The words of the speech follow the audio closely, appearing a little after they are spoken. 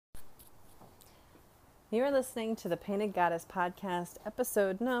You are listening to the Painted Goddess Podcast,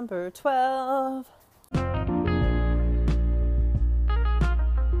 episode number 12.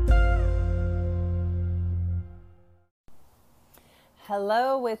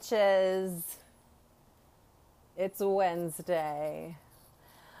 Hello, witches. It's Wednesday.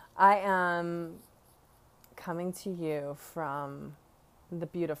 I am coming to you from the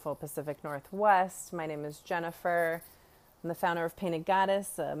beautiful Pacific Northwest. My name is Jennifer. I'm the founder of Painted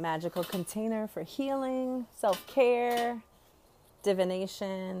Goddess, a magical container for healing, self-care,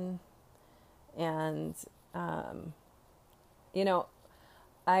 divination, and, I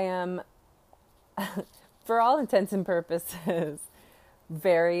am, for all intents and purposes,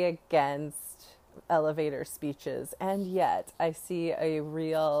 very against elevator speeches, and yet I see a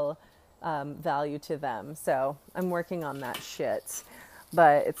real value to them. So I'm working on that shit,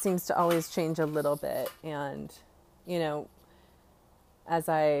 but it seems to always change a little bit, and as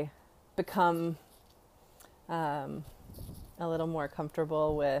I become a little more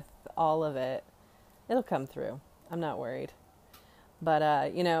comfortable with all of it, it'll come through. I'm not worried. But,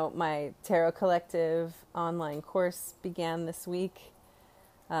 my Tarot Collective online course began this week.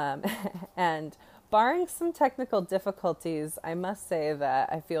 And barring some technical difficulties, I must say that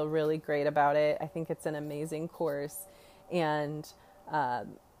I feel really great about it. I think it's an amazing course. And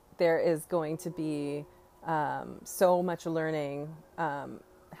there is going to be so much learning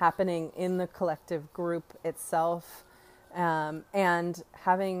happening in the collective group itself, and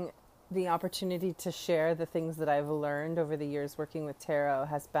having the opportunity to share the things that I've learned over the years working with tarot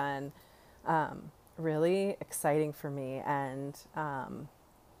has been really exciting for me, and I'm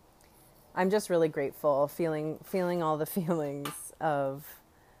just really grateful, feeling all the feelings of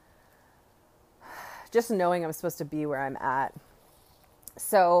just knowing I'm supposed to be where I'm at.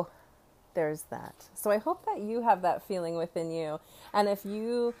 So there's that. So I hope that you have that feeling within you. And if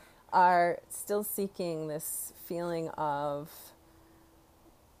you are still seeking this feeling of,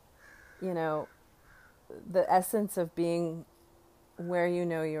 the essence of being where you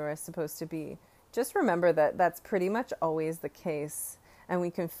are supposed to be, just remember that that's pretty much always the case. And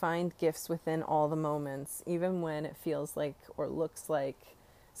we can find gifts within all the moments, even when it feels like or looks like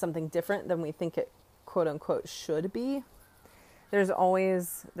something different than we think it quote unquote should be.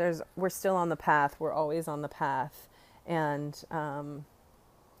 We're still on the path. We're always on the path. And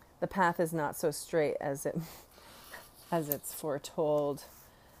the path is not so straight as it's foretold.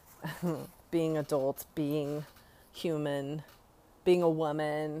 Being adult, being human, being a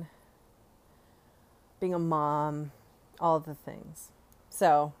woman, being a mom, all the things.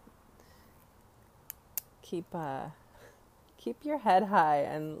 So keep your head high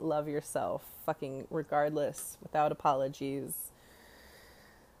and love yourself, fucking regardless, without apologies.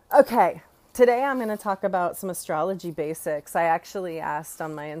 Okay, today I'm going to talk about some astrology basics. I actually asked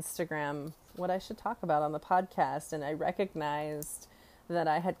on my Instagram what I should talk about on the podcast, and I recognized that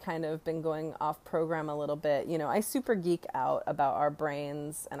I had kind of been going off program a little bit. I super geek out about our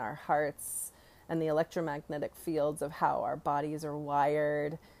brains and our hearts and the electromagnetic fields of how our bodies are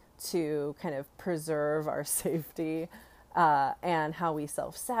wired to kind of preserve our safety, and how we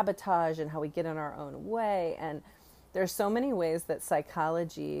self-sabotage and how we get in our own way. And there's so many ways that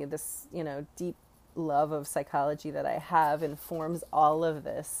psychology, this, deep love of psychology that I have, informs all of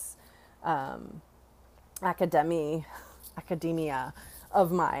this academia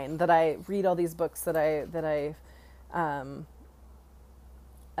of mine, that I read all these books that I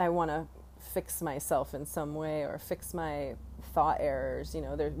want to fix myself in some way, or fix my thought errors.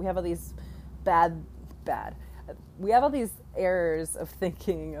 We have all these we have all these errors of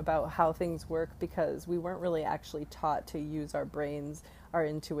thinking about how things work because we weren't really actually taught to use our brains, our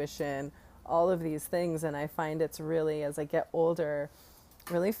intuition, all of these things. And I find it's really, as I get older,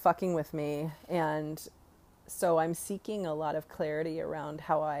 really fucking with me. And so I'm seeking a lot of clarity around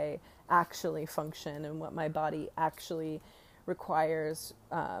how I actually function and what my body actually requires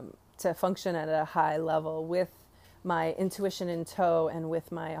to function at a high level, with my intuition in tow and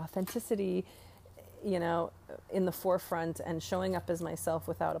with my authenticity in the forefront, and showing up as myself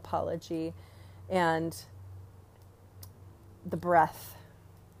without apology, and the breath,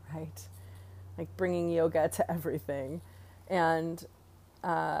 right? Like bringing yoga to everything. And,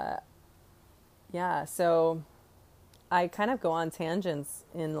 so I kind of go on tangents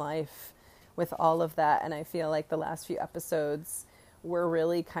in life with all of that. And I feel like the last few episodes were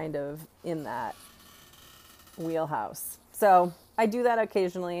really kind of in that wheelhouse. So I do that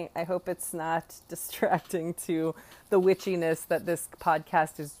occasionally. I hope it's not distracting to the witchiness that this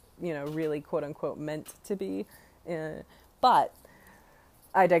podcast is, really quote unquote meant to be. But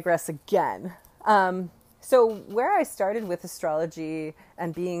I digress again. So where I started with astrology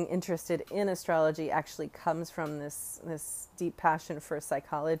and being interested in astrology actually comes from this deep passion for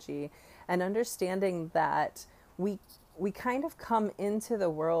psychology and understanding that we kind of come into the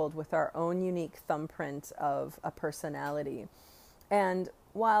world with our own unique thumbprint of a personality. And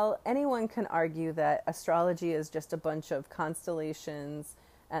while anyone can argue that astrology is just a bunch of constellations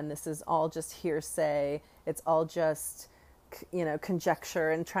and this is all just hearsay, it's all just, conjecture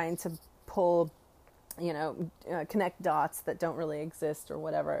and trying to pull, connect dots that don't really exist or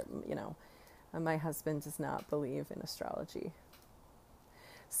whatever, my husband does not believe in astrology.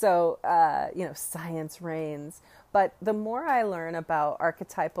 So, science reigns. But the more I learn about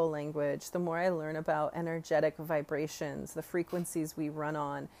archetypal language, the more I learn about energetic vibrations, the frequencies we run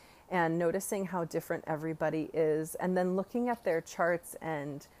on, and noticing how different everybody is, and then looking at their charts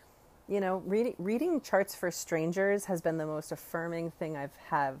and, reading charts for strangers has been the most affirming thing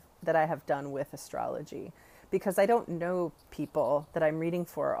that I have done with astrology, because I don't know people that I'm reading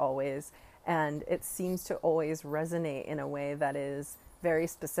for always, and it seems to always resonate in a way that is very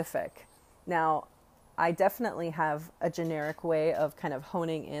specific. Now, I definitely have a generic way of kind of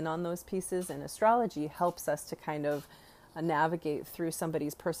honing in on those pieces, and astrology helps us to kind of navigate through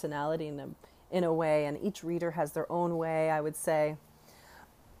somebody's personality in a way, and each reader has their own way, I would say.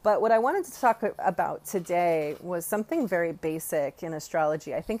 But what I wanted to talk about today was something very basic in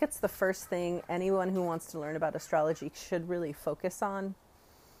astrology. I think it's the first thing anyone who wants to learn about astrology should really focus on.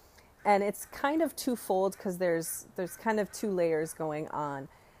 And it's kind of twofold because there's kind of two layers going on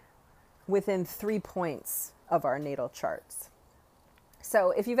within 3 points of our natal charts. So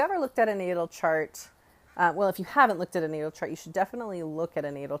if you've ever looked at a natal chart, if you haven't looked at a natal chart, you should definitely look at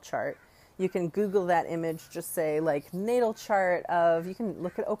a natal chart. You can Google that image, just say natal chart of, you can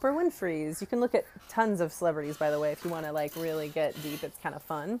look at Oprah Winfrey's, you can look at tons of celebrities, by the way, if you want to really get deep, it's kind of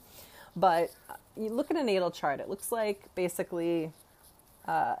fun. But you look at a natal chart, it looks like basically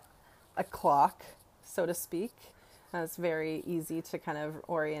a clock, so to speak. It's very easy to kind of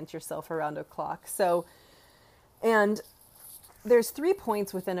orient yourself around a clock. So, and there's 3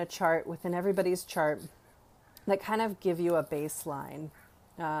 points within a chart, within everybody's chart, that kind of give you a baseline.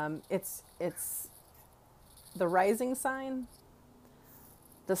 It's the rising sign,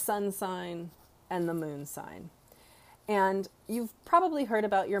 the sun sign, and the moon sign. And you've probably heard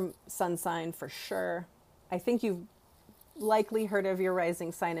about your sun sign for sure. I think you've likely heard of your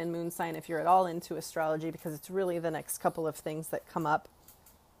rising sign and moon sign if you're at all into astrology, because it's really the next couple of things that come up.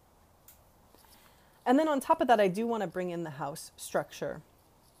 And then on top of that, I do want to bring in the house structure,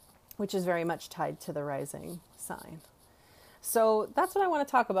 which is very much tied to the rising sign. So that's what I want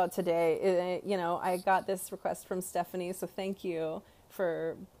to talk about today. I got this request from Stephanie, so thank you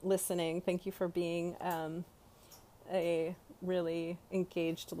for listening. Thank you for being a really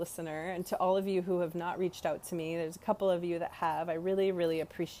engaged listener. And to all of you who have not reached out to me, there's a couple of you that have. I really, really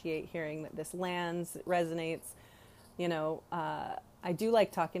appreciate hearing that this lands, it resonates. I do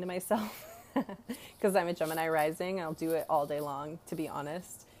like talking to myself because I'm a Gemini rising. I'll do it all day long, to be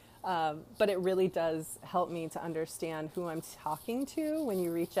honest. But it really does help me to understand who I'm talking to when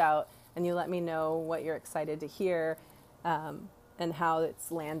you reach out and you let me know what you're excited to hear and how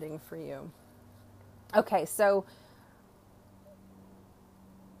it's landing for you. Okay, so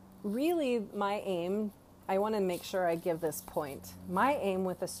really my aim, I want to make sure I give this point. My aim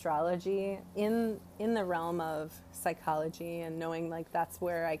with astrology in the realm of psychology and knowing that's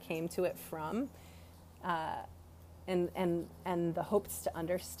where I came to it from, and the hopes to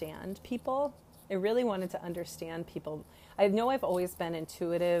understand people. I really wanted to understand people. I know I've always been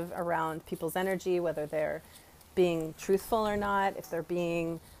intuitive around people's energy, whether they're being truthful or not, if they're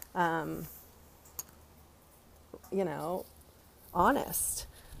being, honest.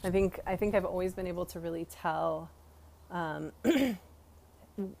 I think I've always been able to really tell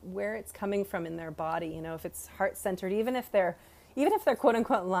where it's coming from in their body. If it's heart-centered, even if they're quote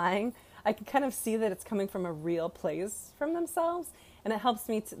unquote lying, I can kind of see that it's coming from a real place from themselves. And it helps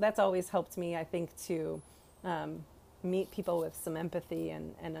me, that's always helped me, I think, to meet people with some empathy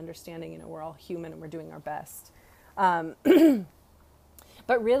and understanding, we're all human and we're doing our best. But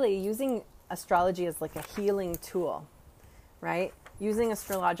really using astrology as a healing tool, right? Using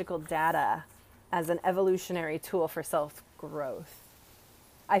astrological data as an evolutionary tool for self-growth.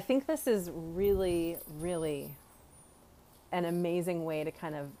 I think this is really, really an amazing way to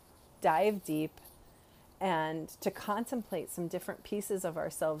kind of dive deep and to contemplate some different pieces of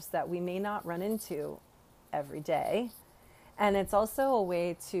ourselves that we may not run into every day. And it's also a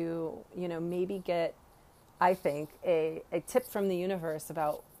way to, maybe get, I think, a tip from the universe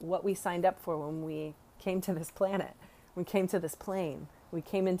about what we signed up for when we came to this planet, we came to this plane, we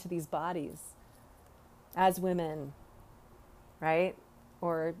came into these bodies. as women, right?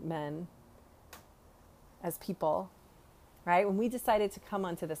 Or men, as people, right? When we decided to come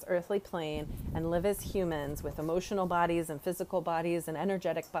onto this earthly plane and live as humans with emotional bodies and physical bodies and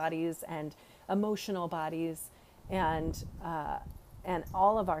energetic bodies and emotional bodies and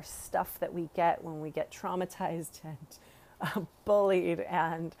all of our stuff that we get when we get traumatized and bullied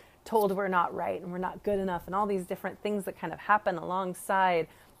and told we're not right and we're not good enough and all these different things that kind of happen alongside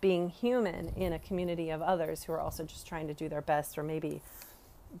being human in a community of others who are also just trying to do their best, or maybe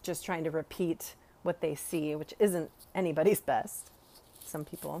just trying to repeat what they see, which isn't anybody's best. Some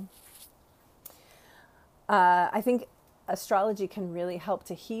people. I think astrology can really help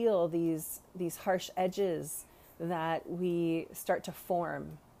to heal these harsh edges that we start to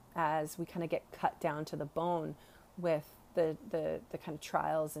form as we kind of get cut down to the bone with the kind of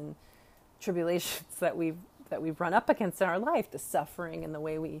trials and tribulations that we've run up against in our life, the suffering and the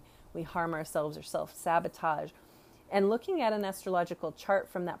way we harm ourselves or self-sabotage. And looking at an astrological chart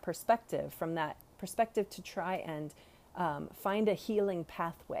from that perspective to try and find a healing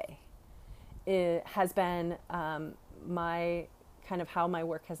pathway, it has been my kind of how my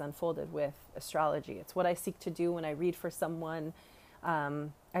work has unfolded with astrology. It's what I seek to do when I read for someone.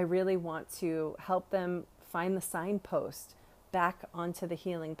 I really want to help them find the signpost back onto the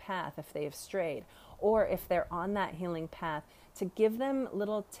healing path if they have strayed, or if they're on that healing path, to give them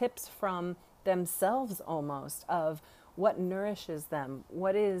little tips from themselves almost of what nourishes them,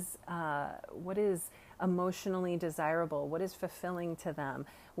 what is emotionally desirable, what is fulfilling to them,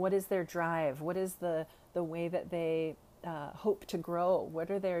 what is their drive, what is the way that they hope to grow, what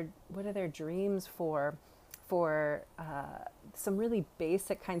are their dreams for some really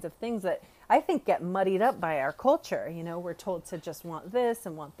basic kinds of things that I think get muddied up by our culture. You know, we're told to just want this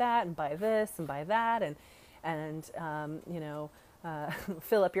and want that and buy this and buy that and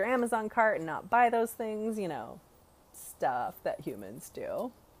fill up your Amazon cart and not buy those things, stuff that humans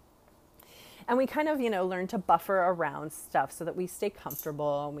do. And we kind of, learn to buffer around stuff so that we stay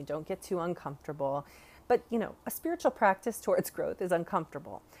comfortable and we don't get too uncomfortable. But, a spiritual practice towards growth is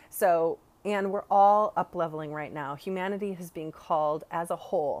uncomfortable. So, and we're all up-leveling right now. Humanity is being called as a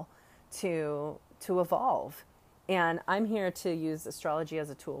whole to evolve. And I'm here to use astrology as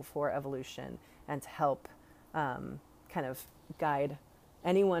a tool for evolution and to help kind of guide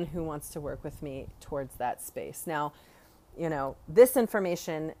anyone who wants to work with me towards that space. Now, this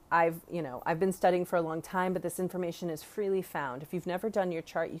information I've been studying for a long time, but this information is freely found. If you've never done your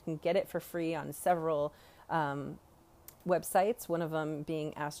chart, you can get it for free on several websites, one of them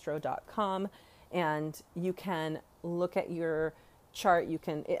being astro.com, and you can look at your chart.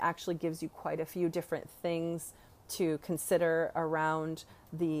 It actually gives you quite a few different things to consider around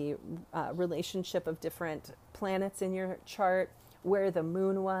the relationship of different planets in your chart, where the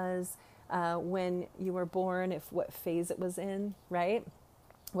moon was when you were born, what phase it was in, right?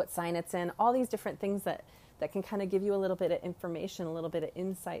 What sign it's in, all these different things that can kind of give you a little bit of information, a little bit of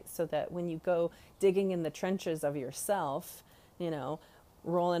insight, so that when you go digging in the trenches of yourself,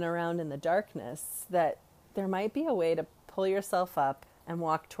 rolling around in the darkness, that there might be a way to pull yourself up and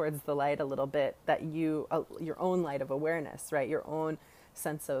walk towards the light a little bit, that your own light of awareness, right? Your own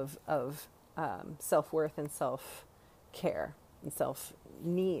sense of self-worth and self-care and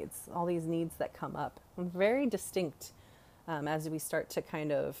self-needs, all these needs that come up. And very distinct as we start to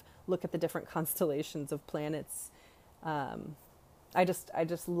kind of look at the different constellations of planets. I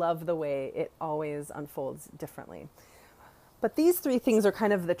just love the way it always unfolds differently. But these three things are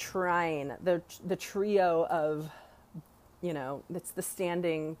kind of the trine, the trio of, it's the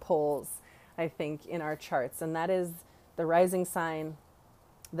standing poles, I think, in our charts. And that is the rising sign,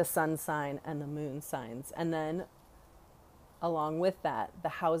 the sun sign, and the moon signs. And then along with that, the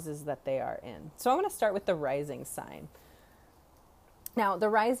houses that they are in. So I'm going to start with the rising sign. Now, the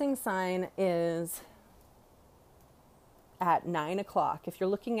rising sign is at 9 o'clock. If you're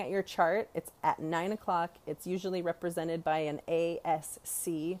looking at your chart, it's at 9 o'clock. It's usually represented by an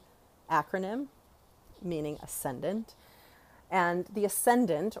ASC acronym, meaning ascendant. And the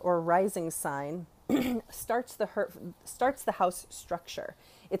ascendant, or rising sign, starts the house structure.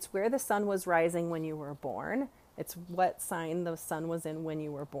 It's where the sun was rising when you were born. It's what sign the sun was in when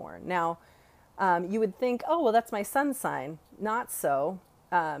you were born. Now, you would think, oh, well, that's my sun sign. Not so.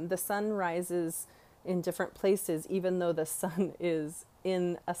 The sun rises in different places, even though the sun is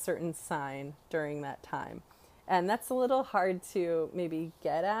in a certain sign during that time. And that's a little hard to maybe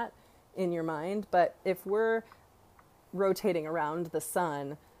get at in your mind. But if we're rotating around the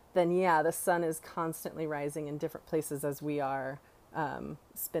sun, then yeah, the sun is constantly rising in different places as we are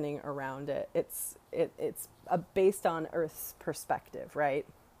spinning around it. It's based on Earth's perspective, right?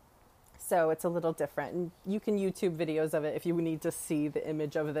 So it's a little different. And you can YouTube videos of it if you need to see the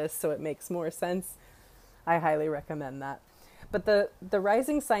image of this so it makes more sense. I highly recommend that. But the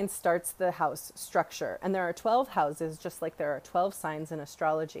rising sign starts the house structure. And there are 12 houses, just like there are 12 signs in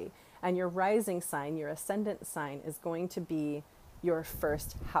astrology. And your rising sign, your ascendant sign, is going to be your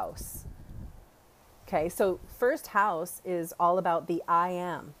first house. Okay, so first house is all about the I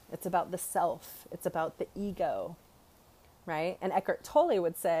am. It's about the self. It's about the ego, right? And Eckhart Tolle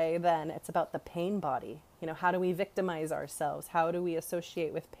would say then it's about the pain body. You know, how do we victimize ourselves? How do we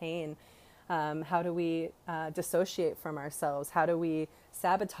associate with pain? How do we dissociate from ourselves? How do we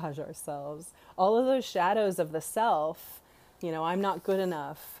sabotage ourselves? All of those shadows of the self, you know, I'm not good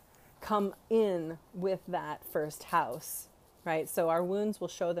enough, come in with that first house, right? So our wounds will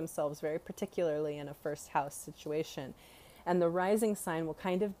show themselves very particularly in a first house situation. And the rising sign will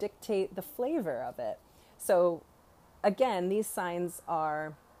kind of dictate the flavor of it. So again, these signs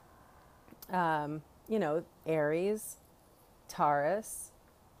are, Aries, Taurus,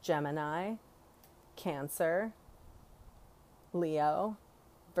 Gemini, Cancer, Leo,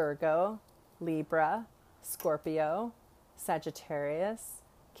 Virgo, Libra, Scorpio, Sagittarius,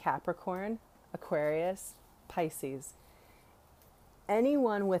 Capricorn, Aquarius, Pisces.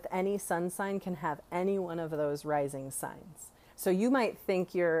 Anyone with any sun sign can have any one of those rising signs. So you might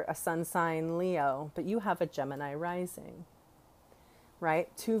think you're a sun sign Leo, but you have a Gemini rising,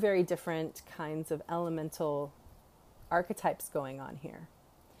 right? Two very different kinds of elemental archetypes going on here.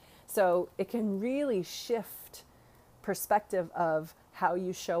 So it can really shift perspective of how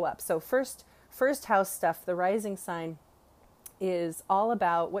you show up. So first house stuff, the rising sign is all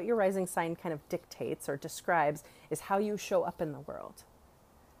about what your rising sign kind of dictates or describes is how you show up in the world.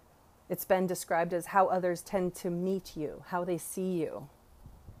 It's been described as how others tend to meet you, how they see you,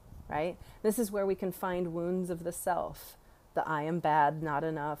 right? This is where we can find wounds of the self, the I am bad, not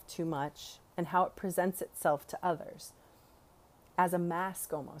enough, too much, and how it presents itself to others. As a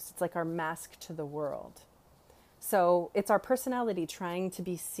mask almost. It's like our mask to the world. So it's our personality trying to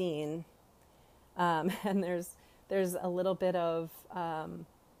be seen. And there's a little bit of,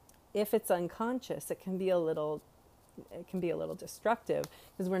 if it's unconscious, it can be a little destructive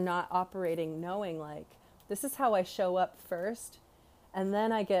because we're not operating knowing like, this is how I show up first. And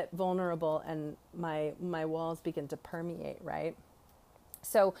then I get vulnerable and my walls begin to permeate, right?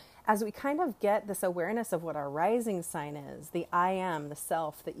 So as we kind of get this awareness of what our rising sign is, the I am, the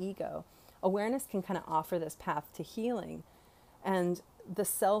self, the ego, awareness can kind of offer this path to healing. And the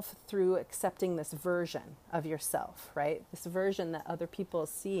self through accepting this version of yourself, right? This version that other people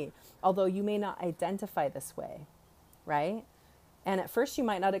see, although you may not identify this way, right? And at first you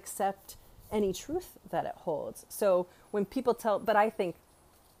might not accept any truth that it holds. So when people but I think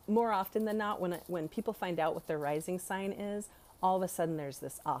more often than not, when people find out what their rising sign is, all of a sudden there's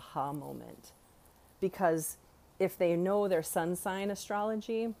this aha moment. Because if they know their sun sign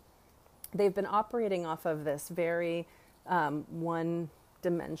astrology, they've been operating off of this very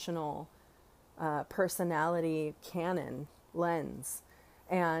one-dimensional personality canon lens.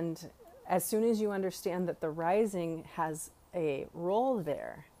 And as soon as you understand that the rising has a role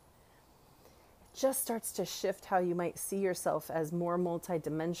there, it just starts to shift how you might see yourself as more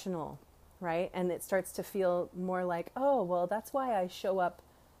multidimensional, right? And it starts to feel more like, oh, well, that's why I show up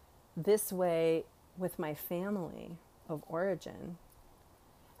this way with my family of origin.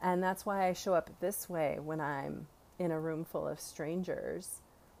 And that's why I show up this way when I'm in a room full of strangers,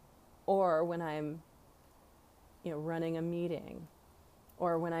 or when I'm, running a meeting,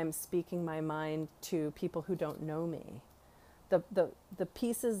 or when I'm speaking my mind to people who don't know me. The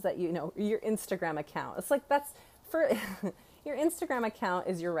pieces that your Instagram account. It's like that's for your Instagram account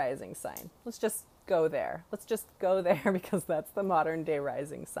is your rising sign. Let's just go there. Because that's the modern day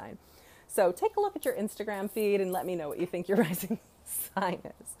rising sign. So take a look at your Instagram feed and let me know what you think your rising sign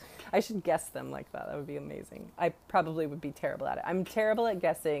is. I should guess them like that. That would be amazing. I probably would be terrible at it. I'm terrible at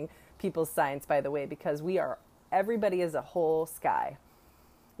guessing people's signs, by the way, because everybody is a whole sky.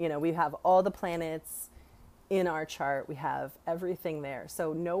 We have all the planets in our chart. We have everything there.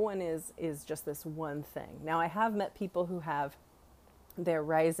 So no one is just this one thing. Now, I have met people who have their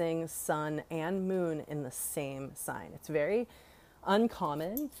rising, sun, and moon in the same sign. It's very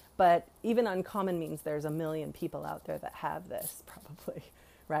uncommon, but even uncommon means there's a million people out there that have this, probably,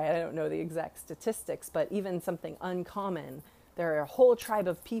 right? I don't know the exact statistics, but even something uncommon, there are a whole tribe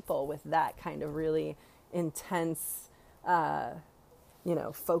of people with that kind of really intense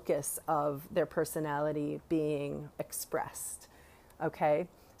focus of their personality being expressed. Okay.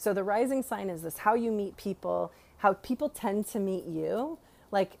 So the rising sign is this, how you meet people, how people tend to meet you.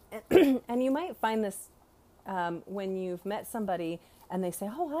 Like, and you might find this when you've met somebody and they say,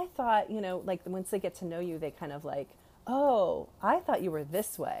 oh, I thought, like once they get to know you, they kind of like, oh, I thought you were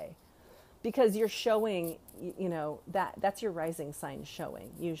this way. Because you're showing, that's your rising sign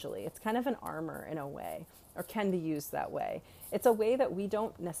showing, usually. It's kind of an armor in a way, or can be used that way. It's a way that we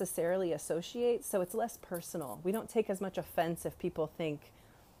don't necessarily associate, so it's less personal. We don't take as much offense if people think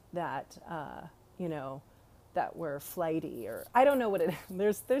that, that we're flighty, or I don't know what it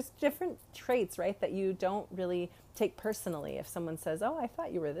is. There's different traits, right, that you don't really take personally. If someone says, oh, I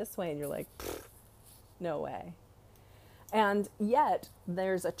thought you were this way, and you're like, no way. And yet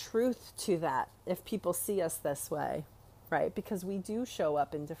there's a truth to that if people see us this way, right? Because we do show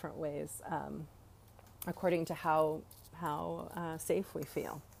up in different ways according to how safe we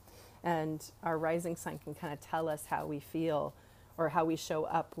feel. And our rising sign can kind of tell us how we feel or how we show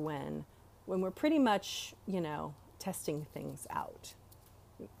up when we're pretty much, testing things out.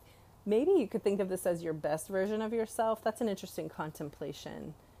 Maybe you could think of this as your best version of yourself. That's an interesting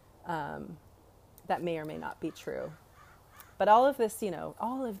contemplation that may or may not be true. But all of this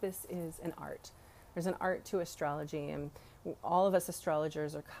is an art. There's an art to astrology, and all of us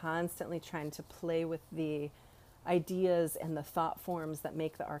astrologers are constantly trying to play with the ideas and the thought forms that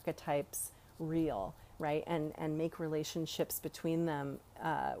make the archetypes real, right? And make relationships between them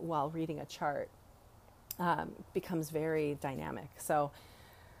while reading a chart becomes very dynamic. So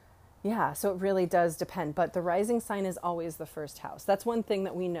it really does depend. But the rising sign is always the first house. That's one thing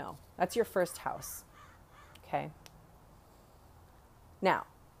that we know. That's your first house, okay? Now,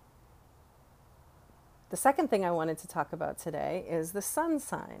 the second thing I wanted to talk about today is the sun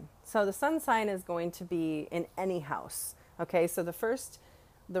sign. So the sun sign is going to be in any house. Okay, so the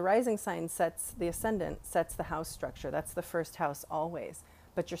rising sign sets the ascendant, sets the house structure. That's the first house always.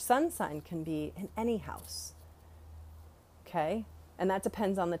 But your sun sign can be in any house. Okay, and that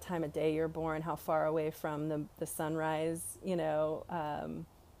depends on the time of day you're born, how far away from the sunrise, you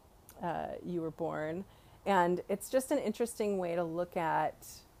were born. And it's just an interesting way to look at,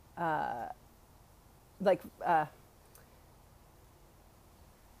 the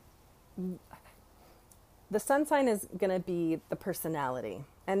sun sign is going to be the personality.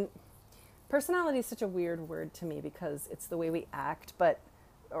 And personality is such a weird word to me because it's the way we act,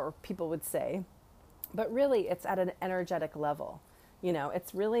 or people would say, but really it's at an energetic level.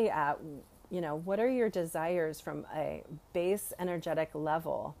 It's really at, what are your desires from a base energetic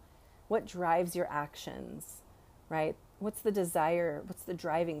level? What drives your actions, right? What's the desire? What's the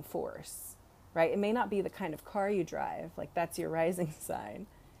driving force, right? It may not be the kind of car you drive, like that's your rising sign,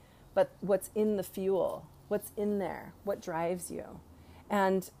 but what's in the fuel? What's in there? What drives you?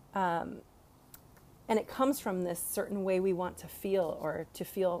 And it comes from this certain way we want to feel, or to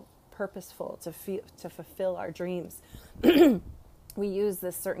feel purposeful, to fulfill our dreams. We use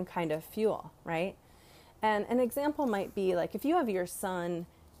this certain kind of fuel, right? And an example might be like if you have your sun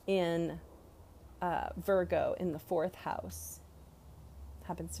in Virgo in the 4th house,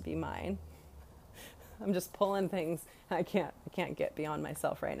 happens to be mine. I'm just pulling things. I can't get beyond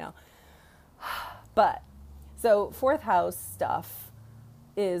myself right now. But so 4th house stuff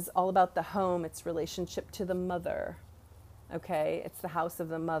is all about the home. It's relationship to the mother. Okay, it's the house of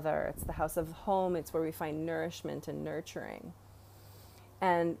the mother. It's the house of home. It's where we find nourishment and nurturing.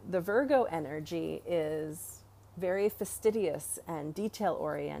 And the Virgo energy is very fastidious and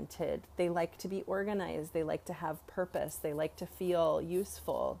detail-oriented. They like to be organized. They like to have purpose. They like to feel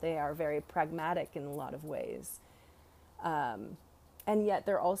useful. They are very pragmatic in a lot of ways. And yet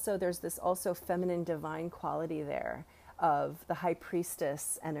there's this also feminine divine quality there of the high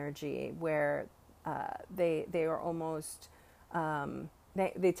priestess energy where they are almost,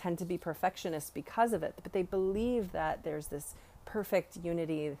 they tend to be perfectionists because of it, but they believe that there's this perfect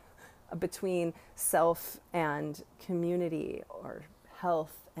unity between self and community, or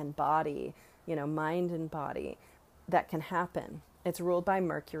health and body, mind and body, that can happen. It's ruled by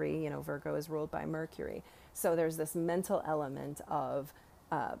Mercury, Virgo is ruled by Mercury. So there's this mental element of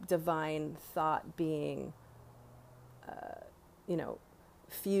divine thought being,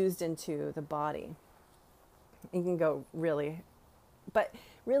 fused into the body. You can go really, but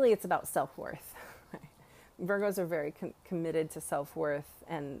really it's about self-worth. Virgos are very committed to self-worth,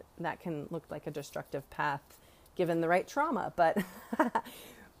 and that can look like a destructive path given the right trauma. But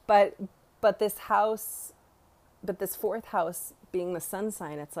but this house, this 4th house being the sun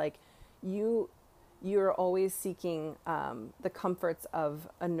sign, it's like you're always seeking the comforts of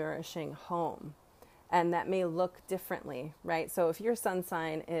a nourishing home, and that may look differently, right? So if your sun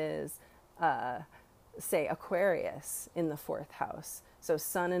sign is say Aquarius in the 4th house. So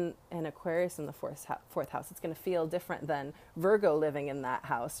Sun and Aquarius in the fourth house, it's going to feel different than Virgo living in that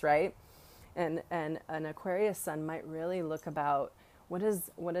house, right? And an Aquarius sun might really look about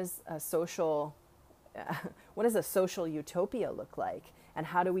what is a social what does a social utopia look like, and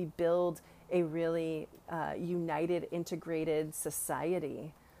how do we build a really united, integrated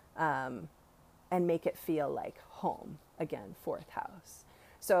society, and make it feel like home? Again, fourth house.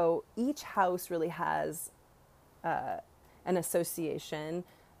 So each house really has an association.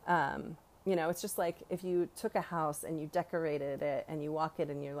 It's just like if you took a house and you decorated it and you walk it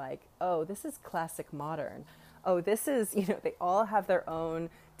and you're like, oh, this is classic modern. Oh, this is, they all have their own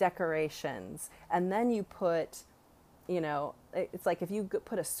decorations. And then you put, it's like if you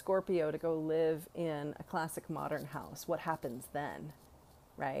put a Scorpio to go live in a classic modern house, what happens then,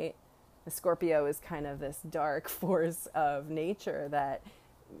 right? The Scorpio is kind of this dark force of nature that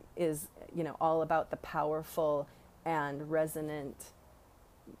is, all about the powerful and resonant,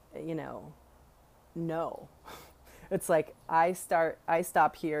 no. It's like I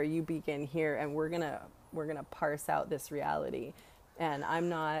stop here, you begin here, and we're gonna parse out this reality. And I'm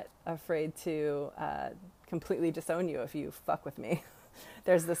not afraid to completely disown you if you fuck with me.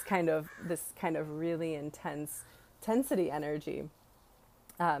 There's this kind of really intensity energy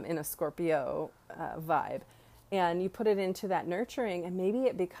in a Scorpio vibe. And you put it into that nurturing, and maybe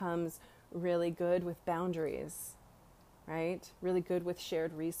it becomes really good with boundaries, right? Really good with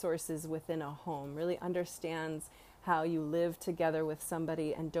shared resources within a home, really understands how you live together with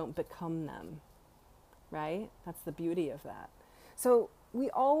somebody and don't become them, right? That's the beauty of that. So we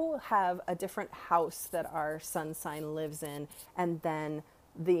all have a different house that our sun sign lives in, and then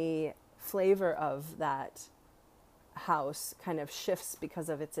the flavor of that house kind of shifts because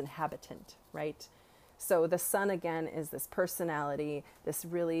of its inhabitant, right? So the sun, again, is this personality, this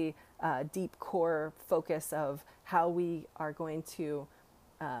really deep core focus of how we are going to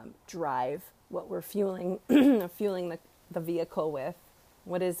drive what we're fueling the vehicle with.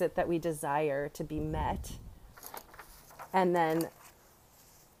 What is it that we desire to be met? And then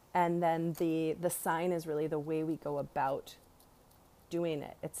the sign is really the way we go about doing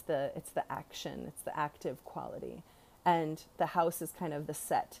it. It's the action, it's the active quality. And the house is kind of the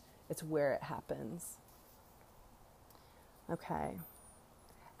set. It's where it happens. Okay.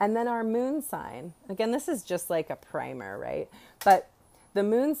 And then our moon sign. Again, this is just like a primer, right? But the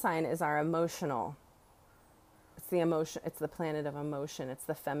moon sign is our emotional. It's the emotion. It's the planet of emotion. It's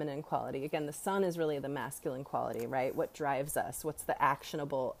the feminine quality. Again, the sun is really the masculine quality, right? What drives us? What's the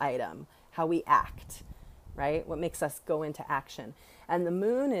actionable item? How we act, right? What makes us go into action? And the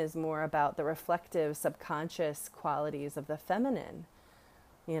moon is more about the reflective, subconscious qualities of the feminine.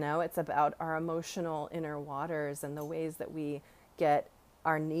 It's about our emotional inner waters and the ways that we get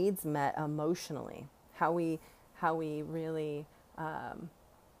our needs met emotionally. How we really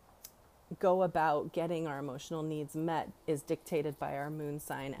go about getting our emotional needs met is dictated by our moon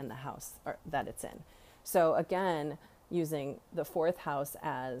sign and the house that it's in. So again, using the fourth house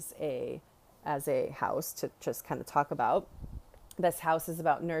as a house to just kind of talk about. This house is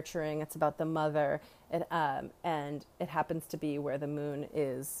about nurturing. It's about the mother. And it happens to be where the moon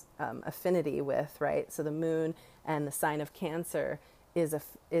is affinity with, right? So the moon and the sign of Cancer is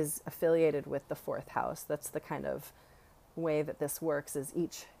affiliated with the fourth house. That's the kind of way that this works, is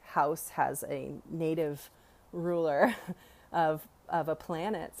each house has a native ruler of a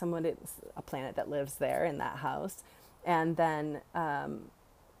planet, a planet that lives there in that house. And then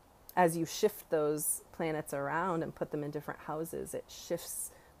as you shift those planets around and put them in different houses, it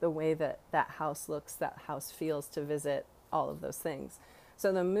shifts the way that house looks, that house feels to visit, all of those things.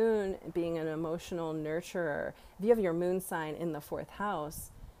 So the moon being an emotional nurturer, if you have your moon sign in the fourth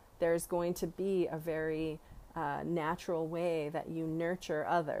house, there's going to be a very natural way that you nurture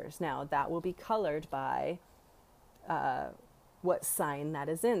others. Now, that will be colored by what sign that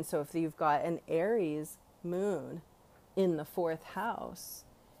is in. So if you've got an Aries moon in the fourth house,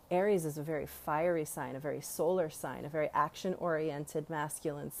 Aries is a very fiery sign, a very solar sign, a very action-oriented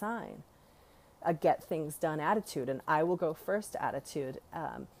masculine sign, a get things done attitude, an I will go first attitude.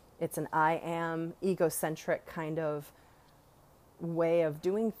 It's an I am egocentric kind of way of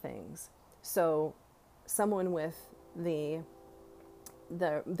doing things. So someone with their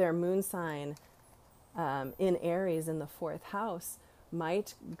moon sign in Aries in the fourth house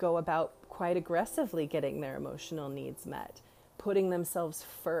might go about quite aggressively getting their emotional needs met, putting themselves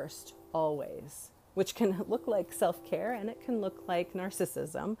first always, which can look like self-care and it can look like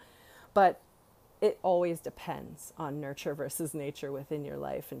narcissism, but it always depends on nurture versus nature within your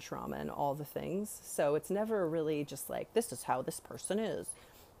life and trauma and all the things. So it's never really just like, this is how this person is.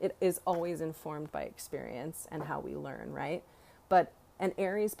 It is always informed by experience and how we learn, right? But an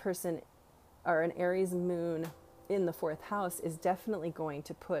Aries person or an Aries moon in the fourth house is definitely going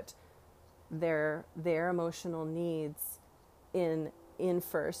to put their emotional needs in in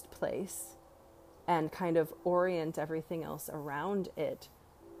first place and kind of orient everything else around it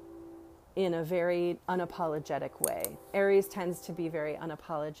in a very unapologetic way. Aries tends to be very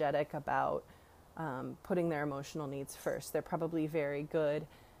unapologetic about putting their emotional needs first. They're probably very good,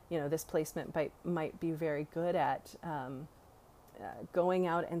 this placement might be very good at going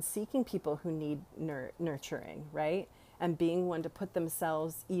out and seeking people who need nurturing, right? And being one to put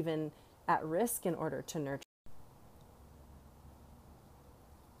themselves even at risk in order to nurture.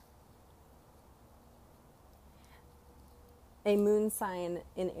 A moon sign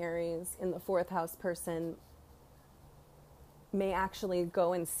in Aries in the fourth house person may actually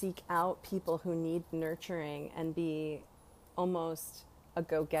go and seek out people who need nurturing and be almost a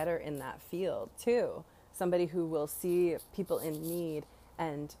go-getter in that field too. Somebody who will see people in need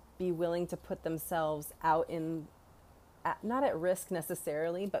and be willing to put themselves out not at risk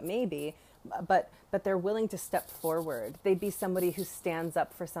necessarily, but maybe, but they're willing to step forward. They'd be somebody who stands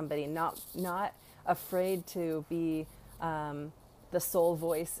up for somebody, not afraid to be the sole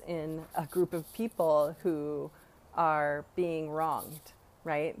voice in a group of people who are being wronged,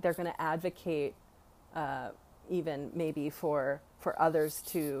 right? They're going to advocate even maybe for others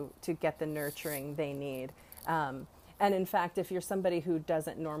to get the nurturing they need. And in fact, if you're somebody who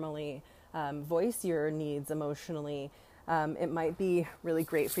doesn't normally voice your needs emotionally, it might be really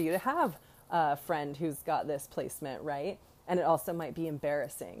great for you to have a friend who's got this placement, right? And it also might be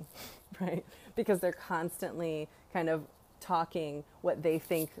embarrassing, right? Because they're constantly kind of talking what they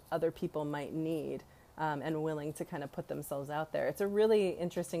think other people might need. And willing to kind of put themselves out there. It's a really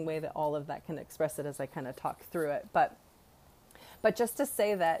interesting way that all of that can express it as I kind of talk through it. But just to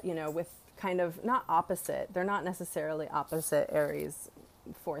say that, with kind of not opposite, they're not necessarily opposite Aries,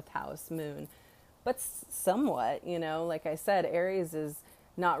 fourth house moon, but somewhat, like I said, Aries is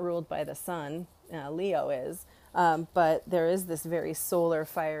not ruled by the sun, Leo is, but there is this very solar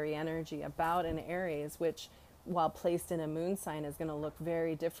fiery energy about an Aries, which while placed in a moon sign is going to look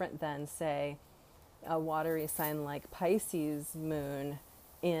very different than, say, a watery sign like Pisces moon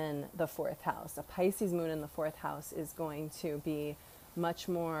in the fourth house. A Pisces moon in the fourth house is going to be much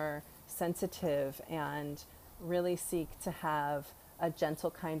more sensitive and really seek to have a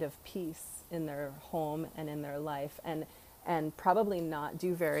gentle kind of peace in their home and in their life, and probably not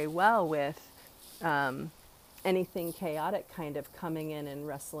do very well with anything chaotic kind of coming in and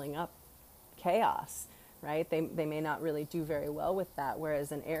wrestling up chaos, right? They may not really do very well with that,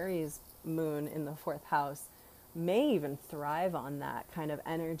 whereas an Aries moon in the fourth house may even thrive on that kind of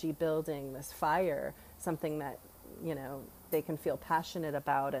energy building, this fire, something that, they can feel passionate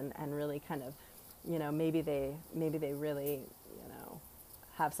about and really kind of, maybe they really,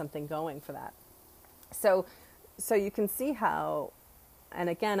 have something going for that. So you can see how, and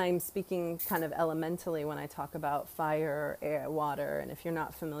again, I'm speaking kind of elementally when I talk about fire, air, water, and if you're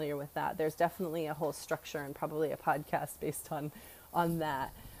not familiar with that, there's definitely a whole structure and probably a podcast based on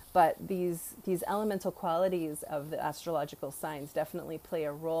that. But these elemental qualities of the astrological signs definitely play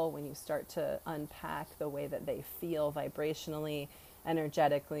a role when you start to unpack the way that they feel vibrationally,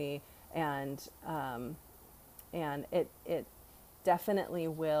 energetically, and it definitely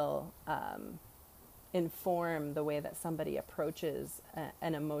will inform the way that somebody approaches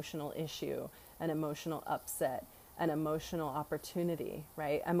an emotional issue, an emotional upset, an emotional opportunity,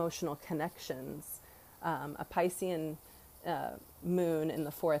 right? Emotional connections. A Piscean moon in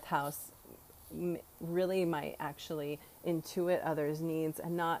the fourth house really might actually intuit others' needs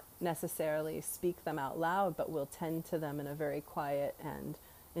and not necessarily speak them out loud, but will tend to them in a very quiet and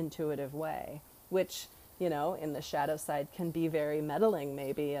intuitive way, which, in the shadow side can be very meddling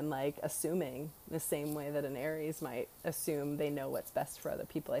maybe, and like assuming the same way that an Aries might assume they know what's best for other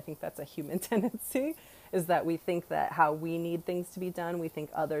people. I think that's a human tendency, is that we think that how we need things to be done, we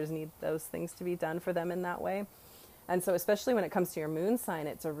think others need those things to be done for them in that way. And so especially when it comes to your moon sign,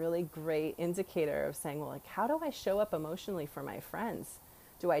 it's a really great indicator of saying, well, like, how do I show up emotionally for my friends?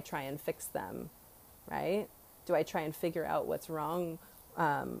 Do I try and fix them, right? Do I try and figure out what's wrong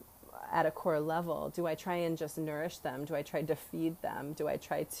at a core level? Do I try and just nourish them? Do I try to feed them? Do I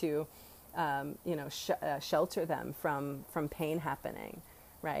try to, shelter them from pain happening,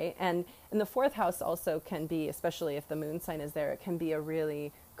 right? And the fourth house also can be, especially if the moon sign is there, it can be a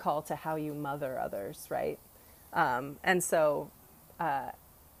really call to how you mother others, right? And so a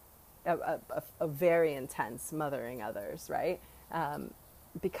very intense mothering others, right?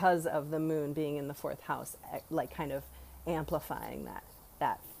 Because of the moon being in the fourth house, like kind of amplifying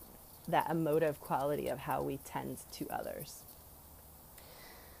that emotive quality of how we tend to others.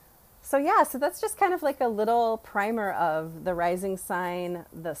 So that's just kind of like a little primer of the rising sign,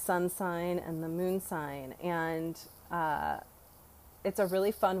 the sun sign, and the moon sign. And it's a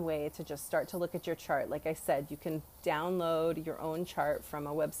really fun way to just start to look at your chart. Like I said, you can download your own chart from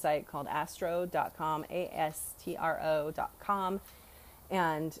a website called astro.com, astro.com,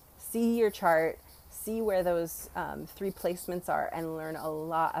 and see your chart, see where those 3 placements are, and learn a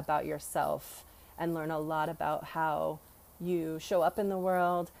lot about yourself and learn a lot about how you show up in the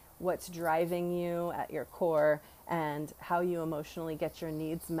world, what's driving you at your core, and how you emotionally get your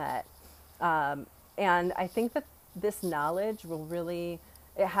needs met. And I think that this knowledge will really,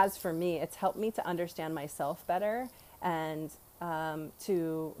 it has for me, it's helped me to understand myself better and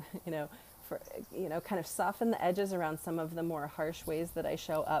to, kind of soften the edges around some of the more harsh ways that I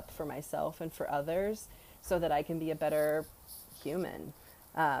show up for myself and for others so that I can be a better human.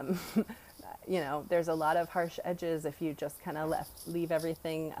 There's a lot of harsh edges if you just kind of leave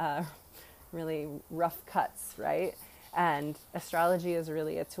everything really rough cuts, right? And astrology is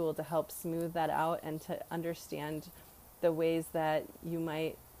really a tool to help smooth that out and to understand the ways that you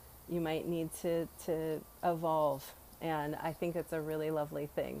might need to evolve. And I think it's a really lovely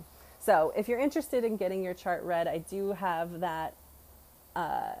thing. So if you're interested in getting your chart read, I do have that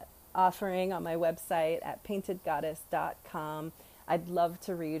offering on my website at paintedgoddess.com. I'd love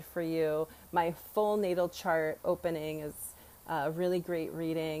to read for you. My full natal chart opening is a really great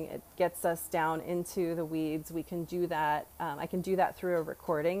reading. It gets us down into the weeds. We can do that. I can do that through a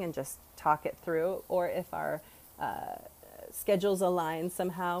recording and just talk it through. Or if our schedules align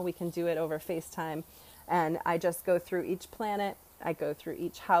somehow, we can do it over FaceTime. And I just go through each planet. I go through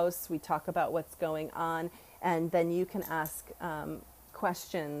each house. We talk about what's going on. And then you can ask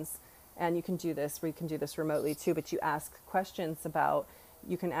questions. And you can do this. We can do this remotely too. But you can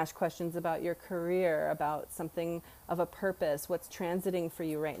ask questions about your career, about something of a purpose, what's transiting for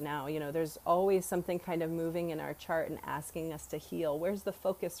you right now. There's always something kind of moving in our chart and asking us to heal. Where's the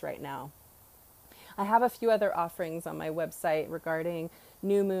focus right now? I have a few other offerings on my website regarding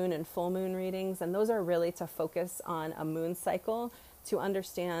new moon and full moon readings, and those are really to focus on a moon cycle to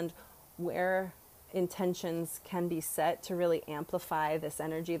understand where intentions can be set to really amplify this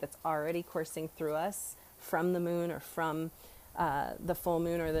energy that's already coursing through us from the moon or from the full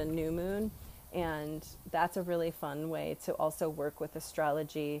moon or the new moon. And that's a really fun way to also work with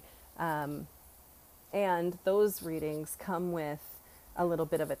astrology. And those readings come with a little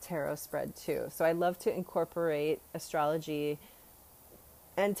bit of a tarot spread too. So I love to incorporate astrology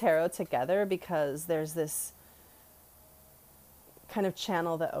and tarot together because there's this kind of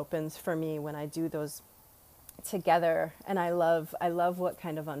channel that opens for me when I do those together. And I love what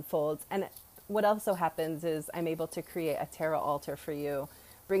kind of unfolds. And what also happens is I'm able to create a tarot altar for you,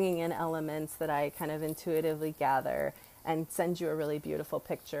 bringing in elements that I kind of intuitively gather and send you a really beautiful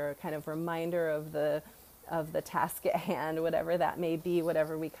picture, a kind of reminder of the task at hand, whatever that may be,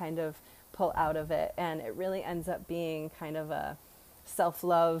 whatever we kind of pull out of it. And it really ends up being kind of a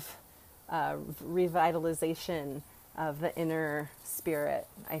self-love revitalization of the inner spirit,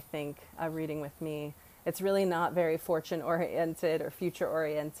 I think, a reading with me. It's really not very fortune-oriented or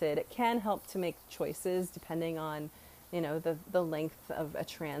future-oriented. It can help to make choices depending on, the length of a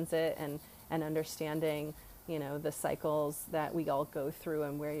transit and understanding, the cycles that we all go through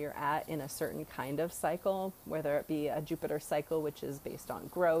and where you're at in a certain kind of cycle, whether it be a Jupiter cycle, which is based on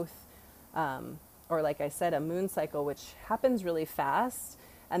growth, or like I said, a moon cycle, which happens really fast.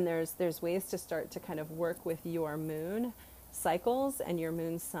 And there's ways to start to kind of work with your moon cycles and your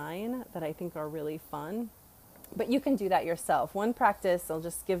moon sign that I think are really fun. But you can do that yourself. One practice, I'll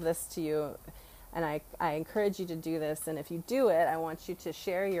just give this to you, and I encourage you to do this. And if you do it, I want you to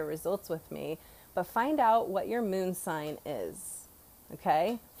share your results with me. But find out what your moon sign is,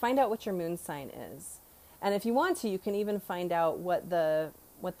 okay? Find out what your moon sign is. And if you want to, you can even find out what the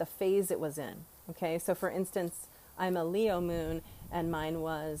phase it was in, okay? So for instance, I'm a Leo moon, and mine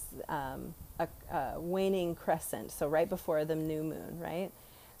was a waning crescent, so right before the new moon, right?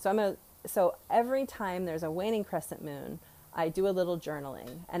 So every time there's a waning crescent moon, I do a little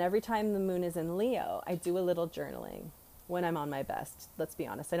journaling. And every time the moon is in Leo, I do a little journaling when I'm on my best. Let's be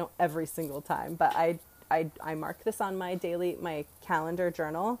honest, I don't every single time, but I mark this on my calendar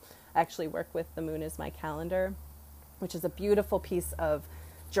journal. I actually work with the moon as my calendar, which is a beautiful piece of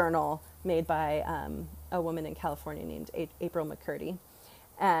journal made by a woman in California named April McMurdy,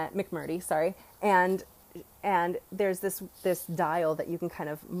 sorry. And there's this dial that you can kind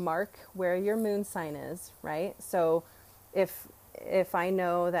of mark where your moon sign is, right? So if I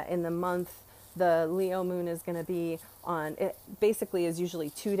know that in the month the Leo moon is going to be on, it basically is usually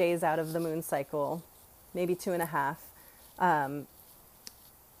 2 days out of the moon cycle, maybe 2.5.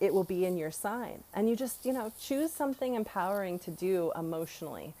 It will be in your sign. And you just, choose something empowering to do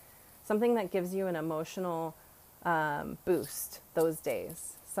emotionally. Something that gives you an emotional boost those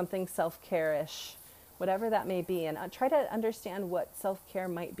days, something self-care-ish, whatever that may be. And try to understand what self-care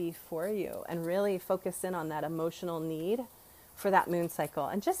might be for you and really focus in on that emotional need for that moon cycle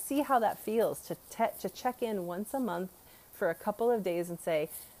and just see how that feels to check in once a month for a couple of days and say,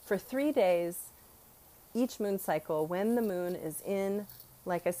 for 3 days, each moon cycle, when the moon is in,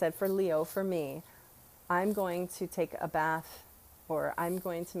 like I said, for Leo, for me, I'm going to take a bath, or I'm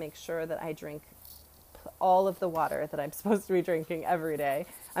going to make sure that I drink all of the water that I'm supposed to be drinking every day.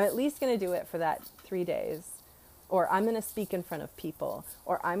 I'm at least going to do it for that 3 days. Or I'm going to speak in front of people.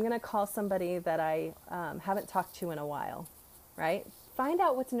 Or I'm going to call somebody that I haven't talked to in a while, right? Find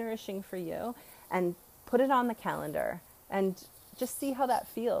out what's nourishing for you and put it on the calendar and just see how that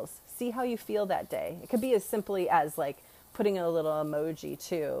feels. See how you feel that day. It could be as simply as like putting a little emoji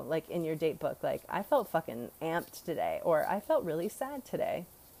too, like in your date book, like I felt fucking amped today, or I felt really sad today.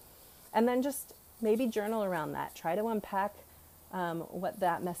 And then just maybe journal around that. Try to unpack what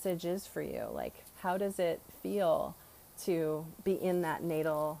that message is for you. Like, how does it feel to be in that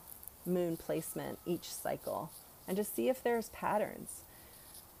natal moon placement each cycle? And just see if there's patterns.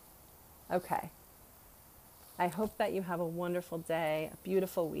 Okay. I hope that you have a wonderful day, a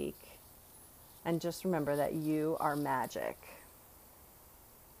beautiful week. And just remember that you are magic.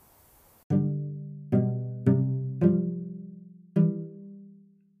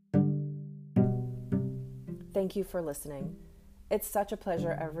 Thank you for listening. It's such a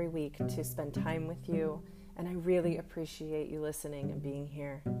pleasure every week to spend time with you, and I really appreciate you listening and being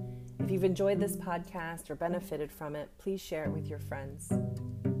here. If you've enjoyed this podcast or benefited from it, please share it with your friends.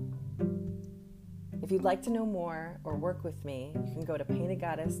 If you'd like to know more or work with me, you can go to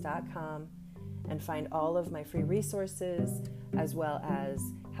paintedgoddess.com and find all of my free resources, as well as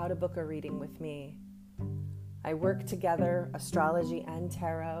how to book a reading with me. I work together astrology and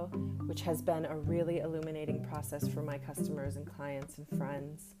tarot, which has been a really illuminating process for my customers and clients and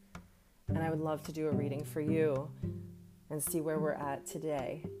friends. And I would love to do a reading for you and see where we're at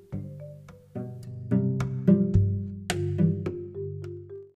today.